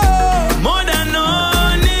me, oh. More than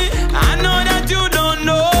honey. I know that you don't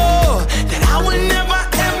know. That I will never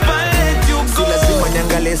ever let you go. Si lazima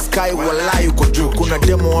niangale sky wala yuko juu. Kuna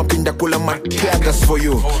demo wapinda kula matiagas for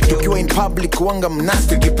you. Tukiwa in public wanga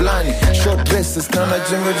mnasti kiplani. Short dresses na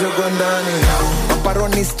najengo jogo ndani.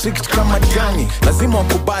 Maparoni strict kama jani. Lazima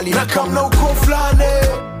wakubali na kama na uko flani.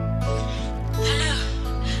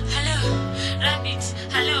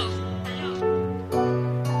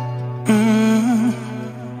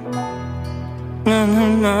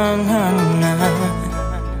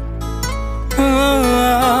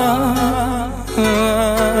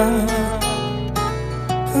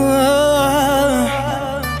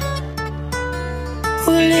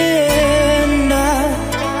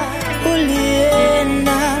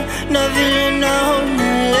 ulienda na vile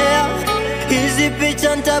naonelea hizi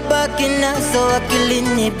picha ntabaki nazo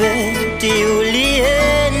akilini beti.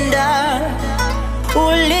 Ulienda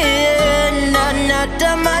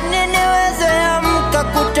natamani niweze amka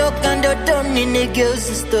kutoka ndotoni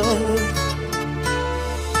nigeuze story.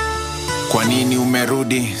 Kwa nini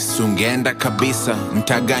umerudi? Sungeenda kabisa.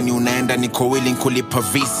 Mtagani unaenda? Niko willing kulipa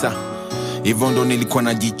visa. Hivyo ndo nilikuwa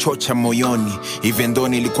najichocha moyoni, even though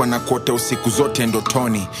nilikuwa nakuota usiku zote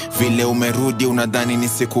ndotoni. Vile umerudi unadhani ni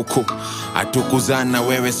sikukuu, hatukuzana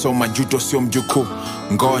wewe so majuto sio mjukuu.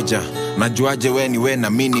 Ngoja, najuaje we ni we na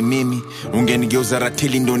mimi? Ungenigeuza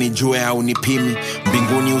ratili ndo nijue au nipimi.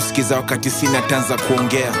 Mbinguni usikiza wakati sina tanza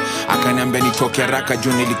kuongea. Akaniambia nitoke haraka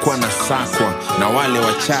juu nilikuwa na sakwa na wale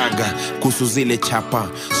wachaga kuhusu zile chapa.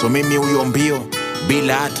 So mimi huyo mbio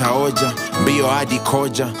bila hata hoja, mbio hadi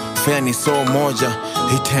koja. Fea ni so moja,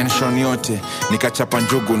 hii tension yote nikachapa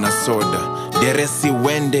njugu na soda. Deresi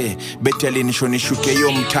wende, beti alinishonishuke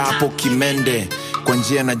yo mtapo kimende. Kwa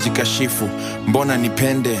njia na jikashifu, mbona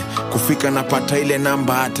nipende? Kufika napata ile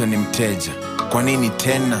namba hata ni mteja. Kwa nini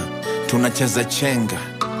tena? Tunacheza chenga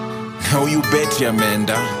na huyu beti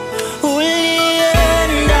ameenda. Ulienda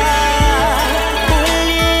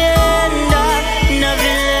na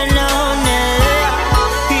vile naonelea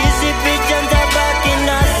hizi picha ntabaki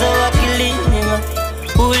nazo akilini.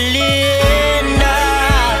 Ulienda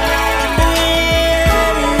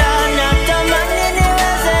natamani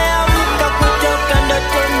niweze amka kutoka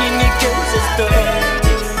ndotoni nigeuze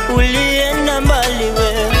story. Ulienda mbali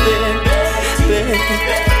wewe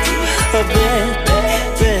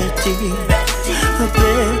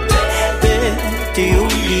Betty,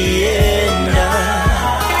 ulienda.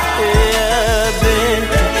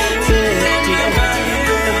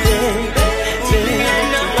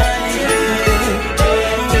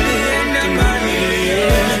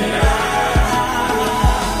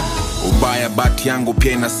 Ubaya bati yangu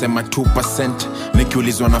pia inasema 2%.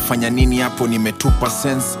 Nikiulizwa nafanya nini hapo nimetupa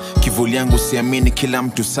sense. Kivuli yangu siamini, kila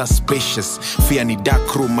mtu suspicious. Fear ni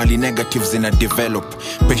dark room, mali negatives zina develop.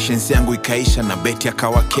 Patience yangu ikaisha na beti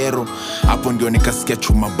akawa kero. Hapo ndio nikasikia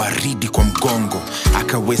chuma baridi kwa mgongo.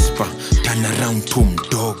 Aka whisper, turn around tu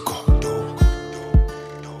mdogo.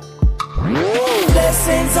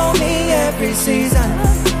 Blessings on me every season.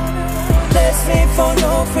 Bless me for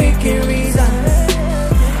no freaking reason.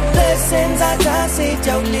 Blessings hata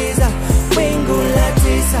sijauliza. Wingu la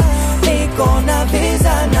tisa, niko na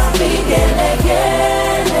visa na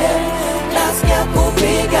vigelegele. Nasikia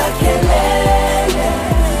kupiga kelele.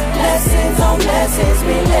 Blessings on blessings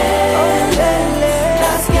milele.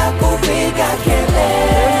 Nasikia kupiga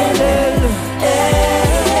kelele.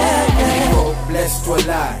 Niko blessed to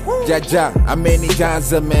lie. Jaja,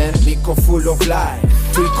 amenijaza man. Niko full of life.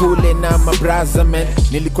 Tuikule na mabraza man.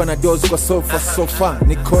 Nilikuwa na dozi kwa sofa.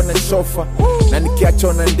 Niko na sofa na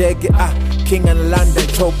nikiacho na ndege King and London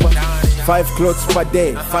chopper. 5 clothes per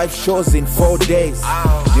day, 5 shows in 4 days.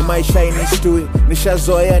 Ni maisha inishtui,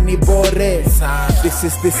 nishazoea ni bore. This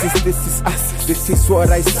is us, this is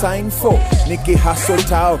what I signed for. Niki hustle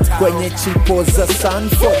tao kwenye chipo za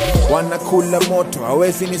Sanford. Wanakula moto,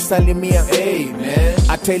 hawezi nisalimia. Amen.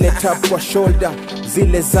 Ata ile tap kwa shoulder,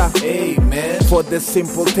 zile za amen. For the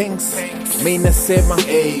simple things, mi nasema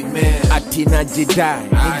amen. Ati najidai,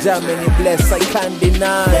 nijame ni bless, I can't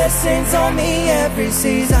deny. Blessings on me every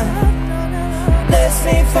season. Bless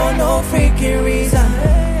me for no freaking reason.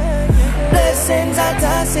 Blessings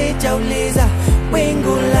hata sijauliza.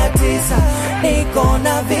 Wingu la tisa, niko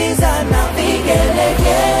na visa na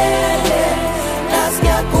vigelegele.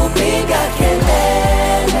 Nasikia kupiga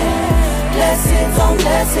kelele. Blessings on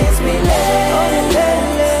blessings milele.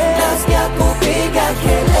 Nasikia kupiga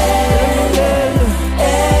kelele.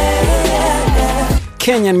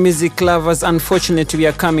 Kenyan music lovers, unfortunately we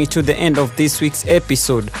are coming to the end of this week's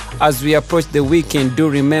episode. As we approach the weekend, do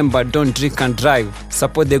remember, don't drink and drive.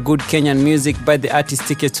 Support the good Kenyan music, buy the artist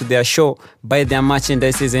tickets to their show, buy their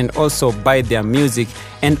merchandises and also buy their music.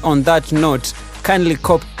 And on that note, kindly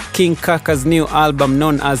cop King Kaka's new album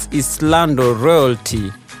known as Islando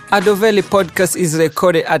Royalty. Adoveli Podcast is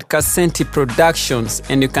recorded at Kasenti Productions,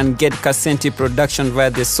 and you can get Kasenti Production via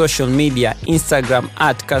the social media, Instagram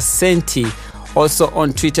at Kasenti. Also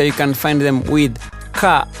on Twitter, you can find them with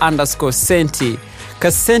Ka_Senti.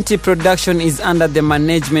 Kasenti Production is under the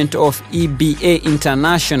management of EBA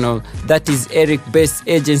International, that is Eric Best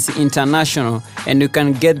Agency International, and you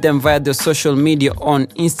can get them via the social media on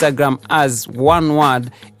Instagram as one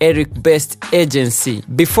word, Eric Best Agency.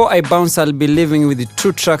 Before I bounce, I'll be leaving with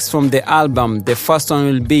 2 tracks from the album. The first one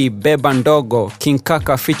will be Beba Ndogo, King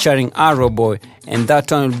Kaka featuring Arrow Boy, and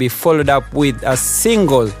that one will be followed up with a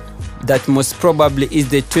single that most probably is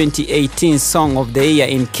the 2018 Song of the Year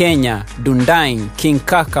in Kenya, Dundain, King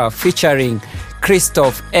Kaka featuring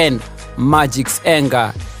Christoph and Magic's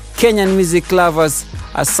Anger. Kenyan music lovers,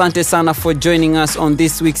 asante sana for joining us on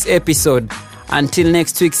this week's episode. Until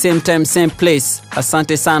next week, same time, same place,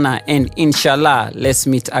 asante sana, and inshallah, let's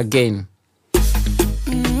meet again.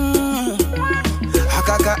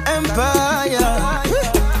 Hakaka Empire.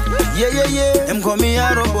 Yeah. Mkomi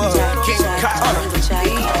ya robo. King Kaka.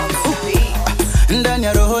 Ndani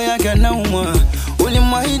ya roho yake naumwa,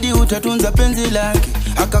 ulimwahidi utatunza penzi lake,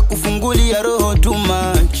 akakufungulia roho too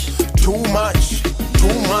much.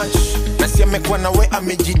 Nasi amekuwa na we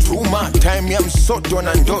amejituma. Time ya msoto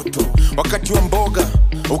na ndoto, wakati wa mboga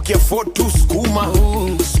ukiafford tu skuma.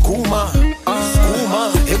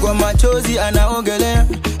 Egwa machozi anaogelea,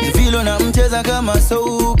 vilo na mcheza kama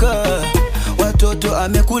soka. Watoto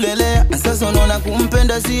amekulelea, sasa unaona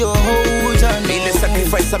kumpenda sio hoja. Ile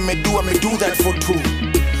sacrifice I do that for two.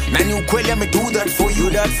 Na ni ukweli I do that for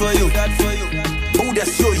you. Buddha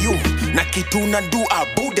sio you, na kitu na do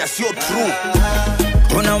Buddha sio true.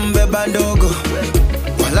 Unambeba ndogo,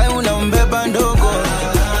 walai unambeba ndogo.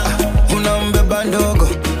 Unambeba ndogo.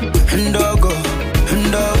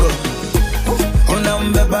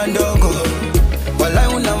 Unambeba ndogo,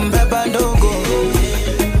 walai unambeba ndogo.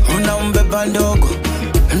 Unambeba ndogo.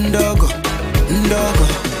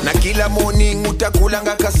 Na kila morning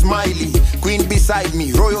utakulanga ka smiley, queen beside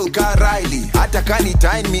me, royal ka Riley. Hata kani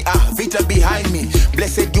time me, vita behind me.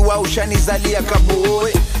 Blessed you are ushanizalia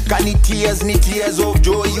kaboy. Kani tears ni tears of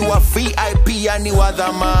joy. You are VIP yani wa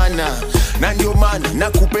dhamana. Na ndio maana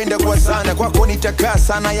nakupenda kwa sana. Kwako nitakaa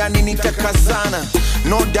sana, yani nitakaa sana.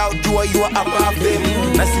 No doubt you are above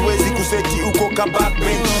them. Na siwezi kuseti uko ka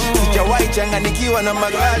backbench. Sijawahi changanikiwa na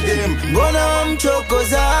magadem. Mbona mchoko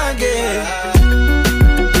zage?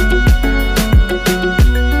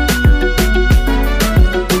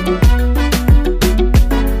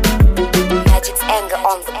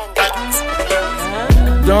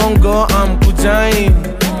 Don't go, I'm kujain.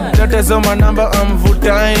 Tetezo manamba, I'm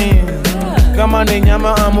vutain. Kama ni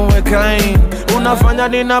nyama, I'm wekain. Unafanya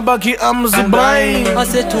ninabaki, I'm zibain. I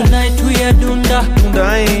say tonight we are dunda.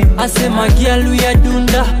 Dundain. I say my girl we are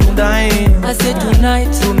dunda. Dundain. I say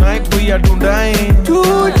tonight we are dundain.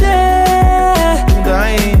 Today.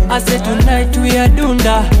 Dundain. I say tonight we are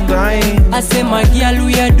dunda. Dundain. I say my girl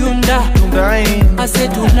we are dunda. Dundain. I say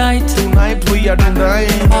tonight we are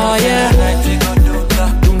dundain. Oh yeah. Tonight we go dunga.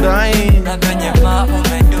 Dundain. Na kwenye ma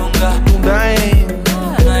umedunga. Dundain.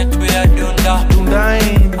 Tonight we are dunda.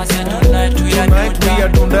 Dundain. I say tonight we are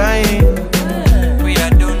dundain. We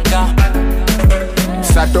are dunda.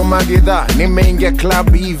 Sato Magedha, nimeingia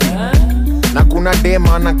club hivi. Na kuna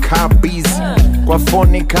dema na car busy. Kwa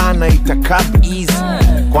phone kana ita cab easy.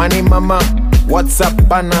 Kwani mama, WhatsApp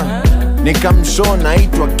bana. Nikamshow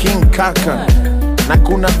naitwa King Kaka. Na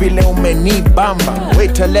kuna vile umenibamba.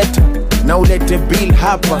 Wait a letter, na ulete bill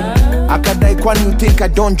hapa. Akadai kwani you think I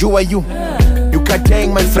don't jua you. You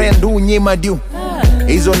kateng my friend unyima du.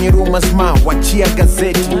 Hizo ni rumors ma, wachia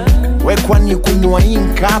gazeti. We kwani kunywa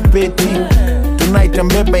inkapeti. Tonight I'm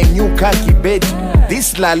beba inyuka kibeti.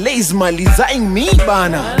 This lale is malizaing me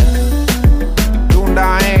bana.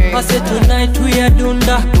 Dundain. I say tonight we are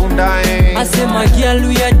dunda. Dundain. I say my girl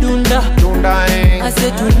we are dunda. Dundain. I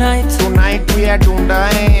say tonight we are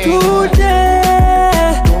dundain.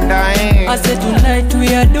 Today. Dundain. I say tonight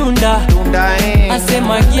we are dunda. Dundain. I say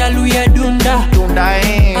my girl we are dunda.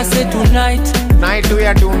 Dundain. I say tonight we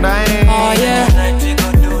are dundain. Oh yeah. Tonight we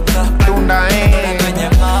go dunda. Dundain. Kwenye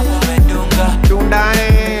ma umedunga.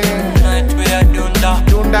 Dundain. Tonight we are dunda.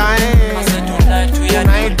 Dundain. I say tonight we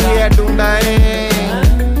are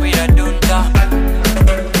dundain. We are dunda.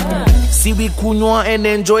 See we kunywa and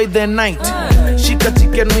enjoy the night. Shika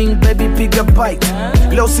chicken wing, baby, pick a bite.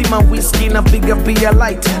 Leo see my whiskey na piga beer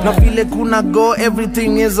light. Na vile kuna go,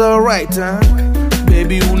 everything is alright.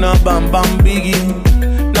 Baby una bam bam biggie.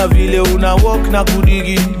 Na vile una walk na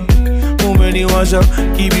kudigi. Umeniwasha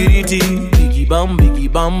kibiriti. Biggie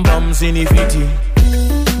bam bam sinifiti.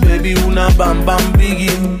 Baby una bam bam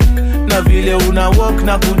biggie. Na vile una walk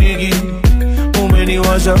na kudigi.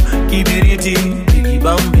 Umeniwasha kibiriti. Biggie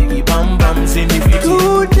bam bam sinifiti.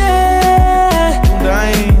 Today.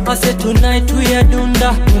 Dundain. I say tonight we are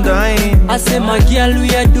dunda. Dundain. I say my girl we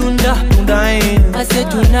are dunda. Dundain. I say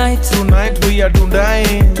tonight. Tonight we are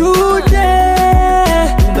dundain.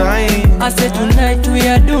 Today. Dundain. I say tonight we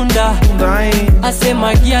are dunda. Dundain. I say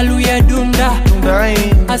my girl we are dunda.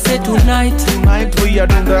 Dundain. I say tonight. Tonight we are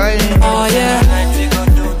dundain. Oh yeah. Tonight we go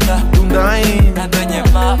dunda. Dundain. Na benye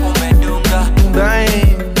ma umedunga.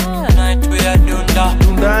 Dundain. Tonight we are dunda.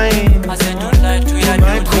 Dundain. I say tonight we are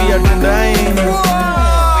Tonight we are dundain. We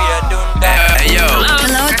are dunda. Hello.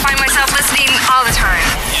 I find myself listening all the time.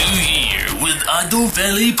 New Year with Ado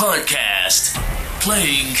Valley Podcast.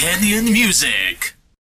 Playing Kenyan music.